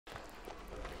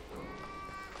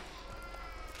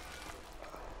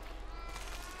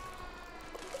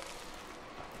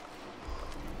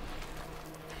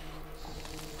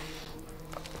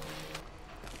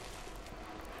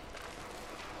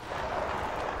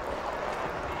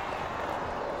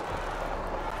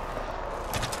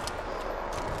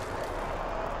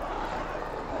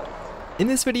In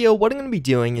this video, what I'm going to be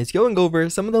doing is going over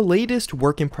some of the latest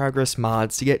work in progress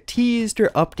mods to get teased or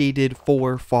updated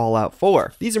for Fallout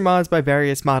 4. These are mods by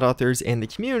various mod authors in the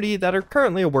community that are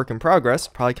currently a work in progress,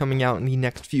 probably coming out in the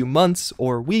next few months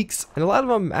or weeks, and a lot of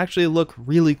them actually look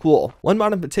really cool. One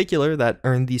mod in particular that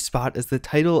earned the spot as the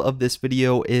title of this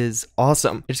video is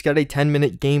awesome. It's got a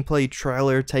 10-minute gameplay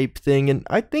trailer type thing, and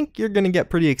I think you're going to get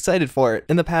pretty excited for it.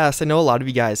 In the past, I know a lot of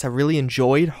you guys have really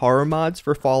enjoyed horror mods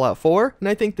for Fallout 4, and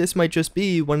I think this might just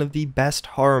be one of the best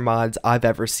horror mods I've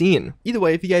ever seen. Either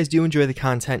way, if you guys do enjoy the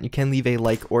content, you can leave a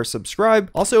like or subscribe.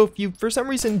 Also, if you for some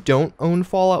reason don't own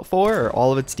Fallout 4 or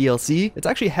all of its DLC, it's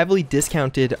actually heavily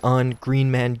discounted on Green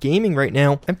Man Gaming right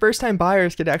now, and first-time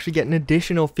buyers could actually get an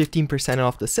additional 15%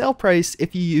 off the sale price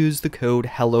if you use the code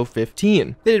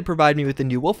HELLO15. They did provide me with the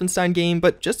new Wolfenstein game,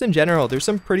 but just in general, there's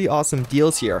some pretty awesome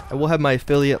deals here. I will have my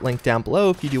affiliate link down below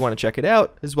if you do want to check it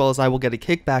out, as well as I will get a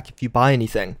kickback if you buy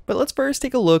anything. But let's first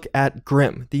take a look at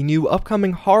Grim, the new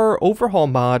upcoming horror overhaul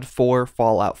mod for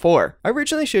Fallout 4. I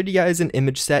originally showed you guys an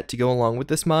image set to go along with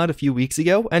this mod a few weeks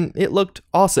ago, and it looked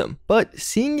awesome. But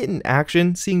seeing it in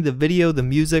action, seeing the video, the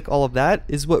music, all of that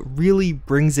is what really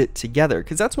brings it together,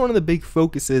 because that's one of the big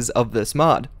focuses of this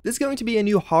mod. This is going to be a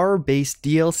new horror-based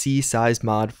DLC-sized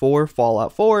mod for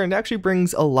Fallout 4, and actually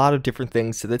brings a lot of different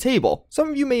things to the table. Some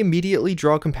of you may immediately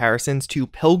draw comparisons to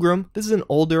Pilgrim. This is an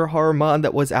older horror mod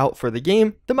that was out for the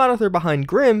game. The mod author behind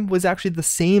Grim was actually the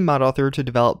same mod author to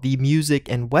develop the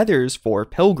music and weathers for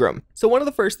Pilgrim. So one of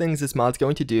the first things this mod's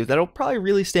going to do that'll probably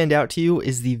really stand out to you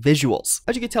is the visuals.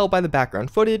 As you can tell by the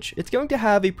background footage, it's going to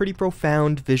have a pretty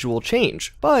profound visual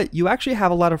change, but you actually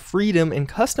have a lot of freedom in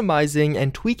customizing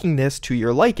and tweaking this to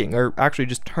your liking, or actually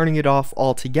just turning it off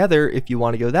altogether if you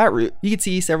want to go that route. You can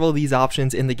see several of these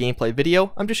options in the gameplay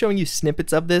video. I'm just showing you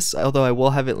snippets of this, although I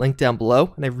will have it linked down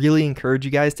below, and I really encourage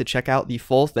you guys to check out the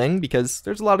full thing because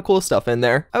there's a lot of cool stuff in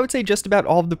there. I would say just about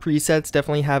all of the presets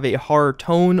definitely have a horror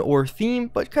tone or theme,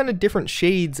 but kind of different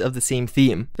shades of the same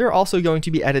theme. There are also going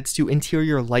to be edits to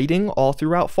interior lighting all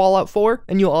throughout Fallout 4,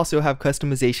 and you'll also have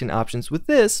customization options with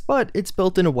this, but it's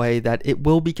built in a way that it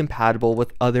will be compatible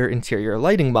with other interior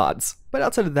lighting mods. But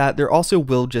outside of that, there also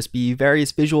will just be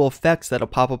various visual effects that'll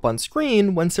pop up on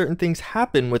screen when certain things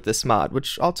happen with this mod,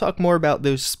 which I'll talk more about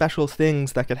those special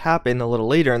things that could happen a little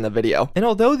later in the video. And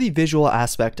although the visual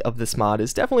aspect of this mod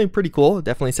is definitely pretty cool, it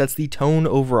definitely sets the tone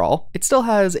overall, it still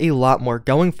has a lot more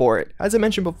going for it. As I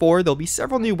mentioned before, there'll be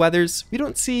several new weathers. We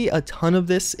don't see a ton of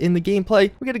this in the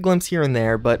gameplay. We get a glimpse here and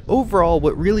there, but overall,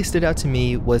 what really stood out to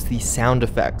me was the sound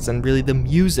effects and really the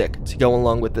music to go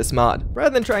along with this mod.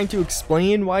 Rather than trying to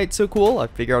explain why it's so cool, I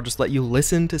figure I'll just let you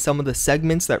listen to some of the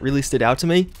segments that really stood out to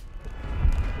me.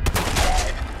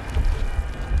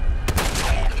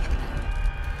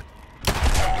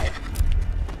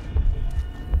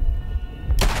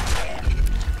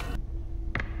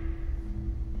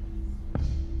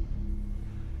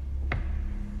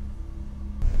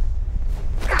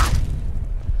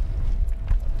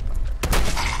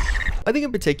 I think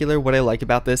in particular what I like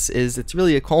about this is it's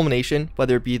really a culmination,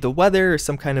 whether it be the weather or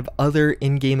some kind of other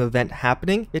in-game event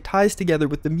happening. It ties together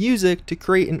with the music to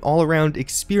create an all-around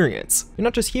experience. You're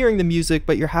not just hearing the music,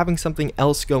 but you're having something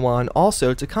else go on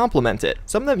also to complement it.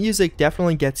 Some of that music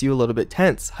definitely gets you a little bit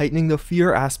tense, heightening the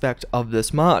fear aspect of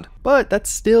this mod. But that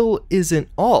still isn't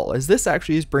all, as this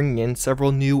actually is bringing in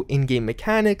several new in-game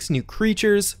mechanics, new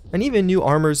creatures, and even new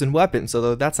armors and weapons,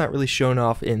 although that's not really shown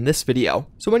off in this video.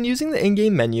 So when using the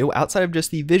in-game menu, outside of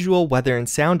just the visual, weather, and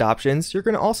sound options, you're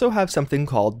going to also have something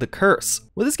called the Curse.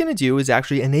 What this is going to do is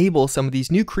actually enable some of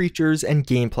these new creatures and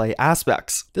gameplay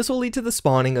aspects. This will lead to the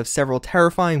spawning of several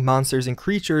terrifying monsters and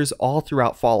creatures all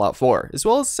throughout Fallout 4, as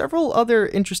well as several other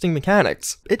interesting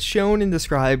mechanics. It's shown and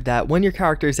described that when your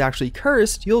character is actually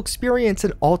cursed, you'll experience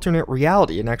an alternate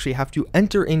reality and actually have to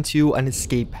enter into an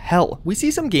escape hell. We see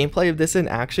some gameplay of this in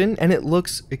action, and it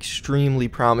looks extremely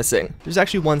promising. There's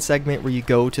actually one segment where you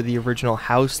go to the original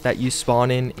house that you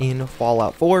spawn in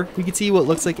Fallout 4. You can see what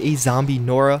looks like a zombie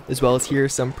Nora, as well as hear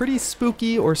some pretty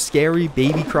spooky or scary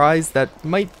baby cries that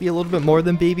might be a little bit more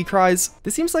than baby cries.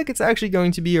 This seems like it's actually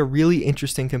going to be a really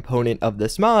interesting component of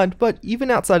this mod, but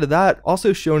even outside of that,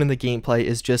 also shown in the gameplay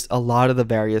is just a lot of the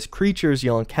various creatures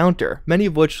you'll encounter, many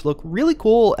of which look really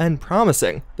cool and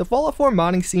promising. The Fallout 4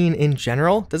 modding scene in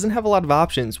general doesn't have a lot of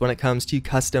options when it comes to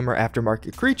custom or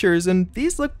aftermarket creatures, and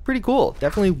these look pretty cool,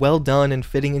 definitely well done and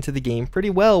fitting into the game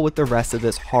pretty well with the rest of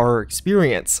this horror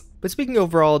experience. But speaking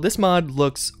overall, this mod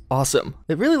looks awesome.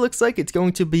 It really looks like it's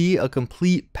going to be a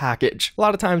complete package. A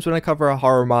lot of times when I cover a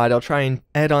horror mod, I'll try and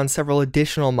add on several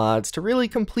additional mods to really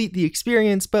complete the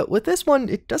experience, but with this one,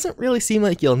 it doesn't really seem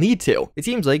like you'll need to. It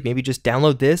seems like maybe just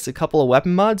download this, a couple of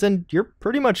weapon mods, and you're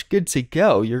pretty much good to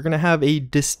go. You're gonna have a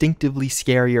distinctively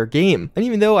scarier game. And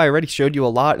even though I already showed you a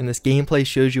lot and this gameplay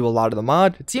shows you a lot of the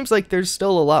mod, it seems like there's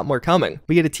still a lot more coming.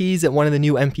 We get a tease at one of the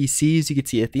new NPCs you can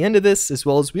see at the end of this, as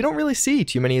well as we don't really see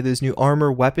too many of those new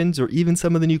armor, weapons, or even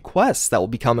some of the new quests that will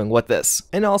be coming with this.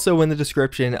 And also in the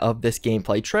description of this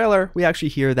gameplay trailer, we actually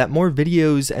hear that more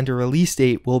videos and a release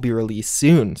date will be released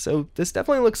soon. So this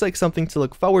definitely looks like something to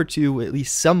look forward to, at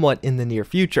least somewhat in the near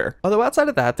future. Although outside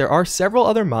of that, there are several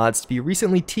other mods to be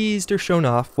recently teased or shown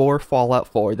off for Fallout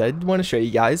 4 that I did want to show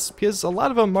you guys, because a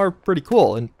lot of them are pretty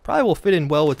cool and probably will fit in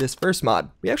well with this first mod.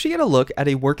 We actually get a look at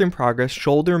a work-in-progress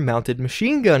shoulder-mounted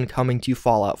machine gun coming to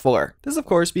Fallout 4. This, of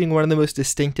course, being one of the most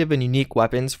distinctive and unique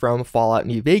weapons from Fallout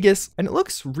New Vegas, and it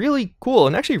looks really cool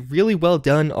and actually really well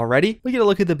done already. We get a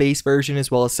look at the base version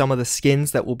as well as some of the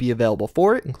skins that will be available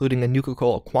for it, including a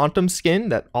Nuka-Cola Quantum skin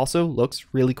that also looks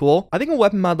really cool. I think a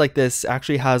weapon mod like this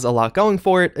actually has a lot going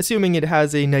for it, assuming it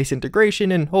has a nice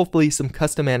integration and hopefully some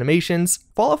custom animations.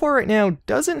 Fallout 4 right now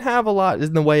doesn't have a lot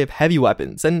in the way of heavy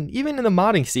weapons, and even in the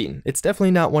modding scene, it's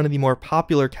definitely not one of the more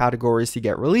popular categories to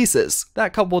get releases.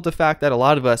 That coupled with the fact that a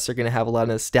lot of us are going to have a lot of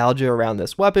nostalgia around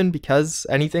this weapon, because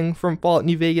anything from Fallout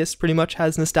New Vegas pretty much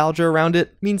has nostalgia around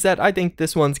it, means that I think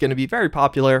this one's going to be very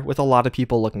popular with a lot of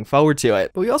people looking forward to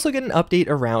it. But we also get an update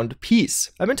around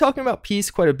Peace. I've been talking about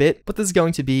Peace quite a bit. What this is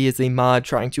going to be is a mod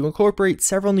trying to incorporate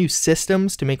several new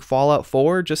systems to make Fallout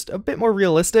 4 just a bit more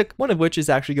realistic, one of which is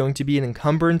actually going to be an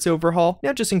encumbrance overhaul.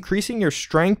 Now, just increasing your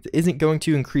strength isn't going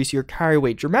to increase your carry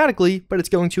weight dramatically, but it's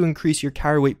going to increase your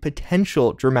carry weight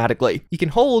potential dramatically. You can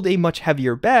hold a much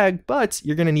heavier bag, but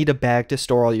you're going to need a bag to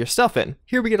store all your stuff in.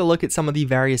 Here we get a look at some of the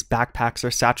various backpacks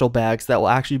or satchel bags that will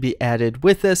actually be added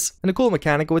with this. And a cool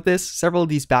mechanic with this, several of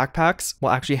these backpacks will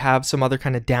actually have some other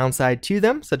kind of downside to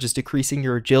them, such as decreasing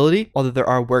your agility, although there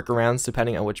are workarounds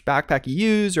depending on which backpack you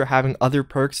use or having other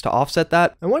perks to offset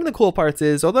that. And one of the cool parts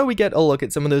is, although we get a look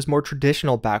at some of those more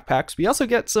traditional backpacks, we also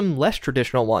get some less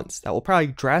traditional ones that will probably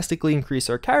drastically increase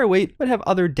our carry weight, but have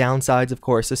other downsides, of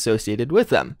course, associated with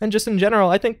them. And just in general,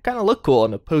 I think kind of look cool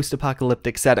in a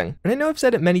post-apocalyptic setting. And I know I've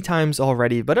said it many times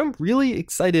already, but I'm really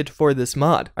excited for this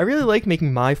mod. I really like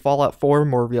making my Fallout 4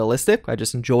 more realistic. I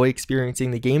just enjoy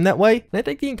experiencing the game that way. And I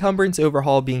think the encumbrance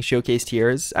overhaul being showcased here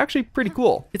is actually pretty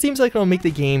cool. It seems like it'll make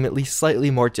the game at least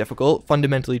slightly more difficult,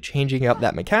 fundamentally changing up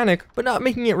that mechanic, but not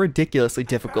making it ridiculously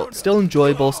difficult. Still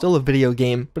enjoyable, still a video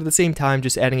game, but at the same time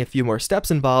just adding a few more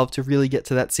steps involved to really get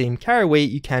to that same carry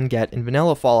weight you can get in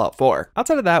vanilla Fallout 4.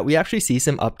 Outside of that, we actually see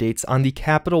some updates on the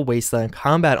Capital Wasteland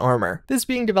combat armor. This is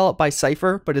being developed by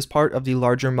Cypher, but is part of the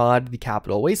larger mod, the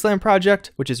Capital Wasteland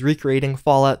project, which is recreating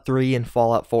Fallout 3 and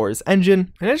Fallout 4's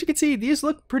engine. And as you can see, these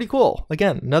look pretty cool.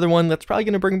 Again, another one that's probably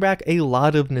going to bring back a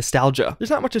lot of nostalgia. There's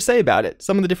not much to say about it.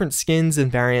 Some of the different skins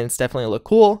and variants definitely look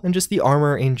cool, and just the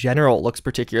armor in general looks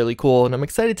particularly cool, and I'm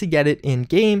excited to get it in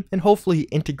game and hopefully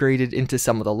integrated into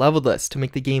some of the level lists to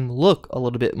make the game look a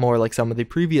little bit more like some of the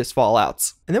previous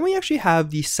Fallouts. And then we actually have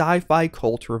the Sci-Fi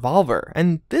Colt revolver,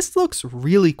 and this looks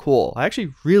really cool. I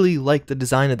actually really like the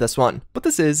design of this one. What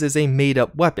this is a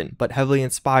made-up weapon, but heavily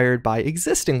inspired by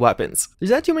existing weapons.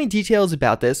 There's not too many details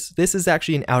about this. This is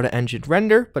actually an out-of-engine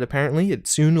render, but apparently it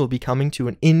soon will be coming to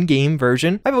an in-game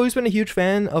version. I've always been a huge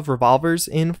fan of revolvers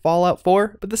in Fallout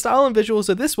 4, but the style and visuals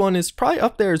of this one is probably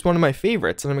up there as one of my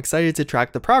favorites, and I'm excited to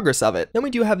track the progress of it. Then we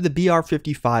do have the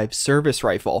BR-55 service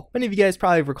rifle. Many of you guys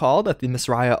probably recall that the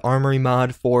Misraya Armory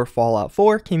mod for Fallout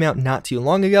 4 came out not too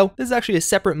long ago. This is actually a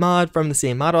separate mod from the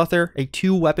same mod author, a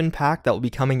 2-weapon pack that will be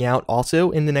coming out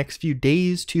also in the next few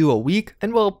days to a week.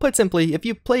 And well, put simply, if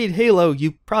you played Halo,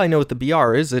 you probably know what the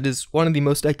BR is. It is one of the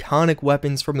most iconic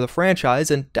weapons from the franchise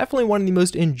and definitely one of the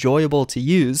most enjoyable to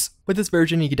use. With this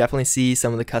version, you can definitely see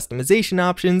some of the customization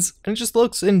options, and it just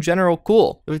looks in general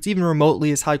cool. If it's even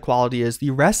remotely as high quality as the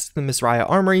rest of the Misraya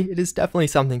Armory, it is definitely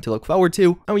something to look forward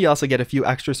to. And we also get a few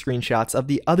extra screenshots of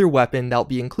the other weapon that will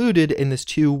be included in this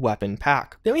 2-weapon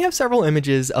pack. Then we have several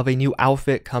images of a new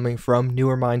outfit coming from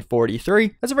Newermind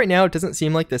 43. As of right now, it doesn't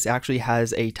seem like this actually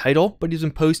has a title, but he's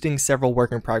been posting several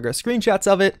work in progress screenshots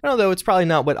of it. And although it's probably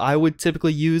not what I would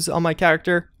typically use on my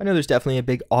character, I know there's definitely a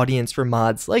big audience for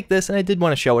mods like this, and I did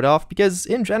want to show it off because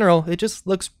in general, it just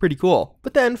looks pretty cool.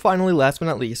 But then finally, last but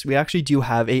not least, we actually do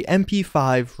have a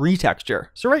MP5 retexture.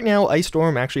 So right right now, Ice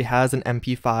Storm actually has an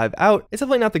MP5 out. It's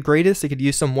definitely not the greatest, it could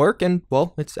use some work, and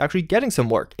well, it's actually getting some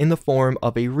work in the form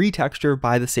of a retexture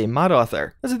by the same mod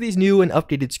author. As of these new and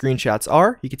updated screenshots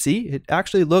are, you can see it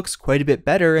actually looks quite a bit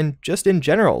better, and just in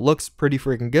general looks pretty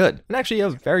freaking good. And actually a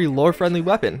very lore-friendly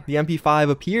weapon. The MP5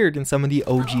 appeared in some of the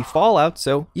OG Fallout,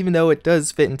 so even though it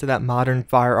does fit into that modern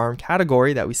firearm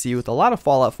category that we see with a lot of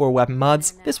Fallout 4 weapon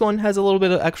mods, this one has a little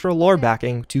bit of extra lore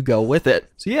backing to go with it.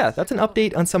 So yeah, that's an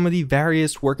update on some of the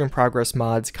various work in progress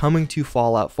mods coming to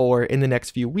Fallout 4 in the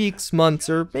next few weeks, months,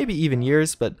 or maybe even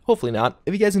years, but hopefully not.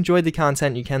 If you guys enjoyed the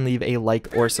content, you can leave a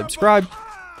like or subscribe.